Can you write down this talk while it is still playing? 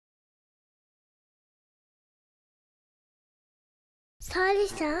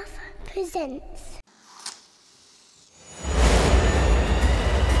Sloth presents.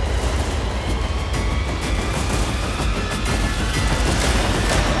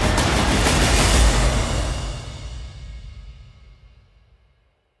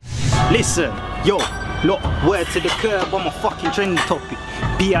 Listen, yo, look, word to the curb, I'm a fucking trending topic.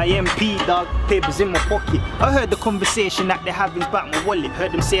 BIMP, dog, papers in my pocket. I heard the conversation that they having's back my wallet.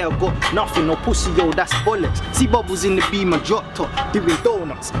 Heard them say I got nothing, no pussy, yo, that's bollocks. See bubbles in the beam, I drop top, doing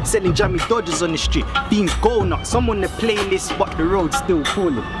donuts, selling jammy dodgers on the street. Beans go nuts, I'm on the playlist, but the road's still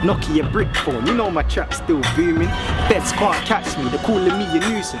pulling. Nokia brick phone, you know my trap's still booming. Feds can't catch me, they're calling me a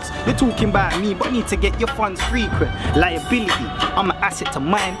nuisance. You're talking about me, but need to get your funds frequent. Liability, I'm an asset to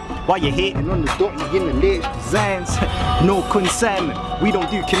mine. Why you hating on the dotty in the latest designs? No consignment, we don't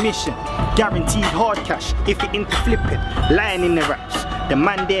do commission. Guaranteed hard cash if you're into flipping. Lying in the raps. The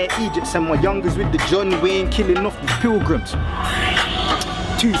man there Egypt send my youngers with the John Wayne killing off these pilgrims.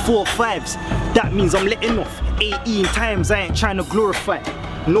 2, 4, 5s, that means I'm letting off. 18 times, I ain't trying to glorify.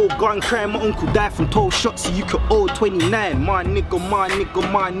 No gun crime, my uncle died from 12 shots, so you could owe 29. My nigga, my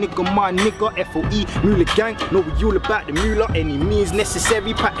nigga, my nigga, my nigga. FOE, Mula gang, know we all about the Mula. Any means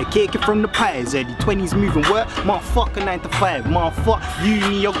necessary, pack the cake from the pies. Eddie 20s moving work, motherfucker 9 to 5. Motherfucker,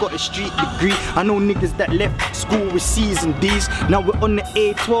 uni, I got a street degree. I know niggas that left school with C's and D's. Now we're on the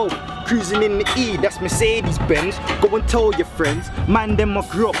A12. Cruising in the E, that's Mercedes Benz. Go and tell your friends. Man, them I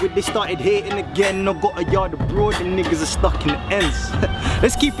grew up with, they started hating again. I got a yard abroad, them niggas are stuck in the ends.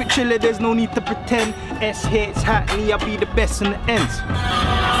 Let's keep it chiller, there's no need to pretend. S hits Hackney, I'll be the best in the ends.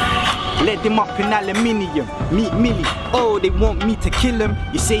 Let them up in aluminium, meet Millie. Oh, they want me to kill them.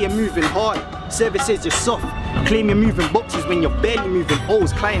 You say you're moving hard, service says you're soft. Claim you're moving boxes when you're barely moving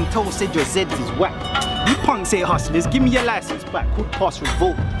O's. Clientele said your Z's is whack. You punks ain't hustlers, give me your license back. Could pass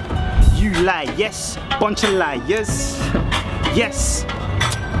revolt. You lie, yes, bunch of liars. Yes,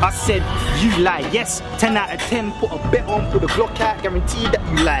 I said you lie, yes. 10 out of 10, put a bet on, put a Glock out, guarantee that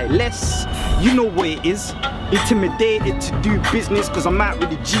you lie less. You know what it is, intimidated to do business cause I'm out with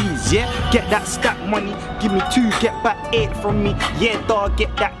the G's, yeah. Get that stack money, give me 2, get back 8 from me. Yeah dog,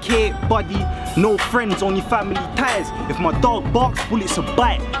 get that cake buddy. No friends, only family ties. If my dog barks, bullets a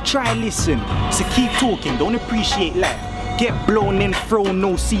bite. Try listen, so keep talking, don't appreciate life. Get blown in, throw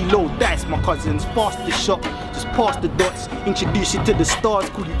no C-low dice. My cousins, fast the shot, just pass the dots. Introduce you to the stars,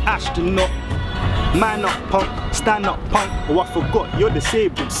 call you astronaut. Man up punk, stand up punk. Oh I forgot, you're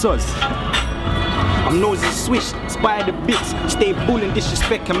disabled sus. I'm nosy swish, spy the bits. Stay bullying,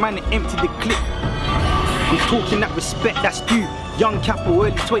 disrespect a man and empty the clip. I'm talking that respect, that's due. Young capo,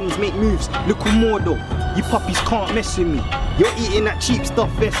 early 20s make moves. Look who more though, you puppies can't mess with me. You're eating that cheap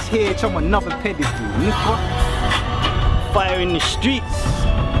stuff, SH, I'm another pedigree, nigga. Fire in the streets,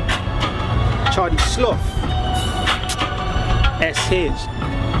 Charlie Sloth, SH,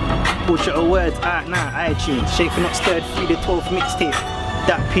 Portrait of Words out now, iTunes, Shaking Up Stirred through the 12th mixtape,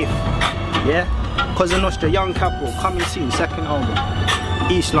 that piff, yeah? Cousin Nostra, Young Capo, coming soon, second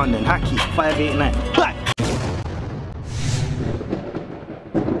album, East London, Hacky, 589, back!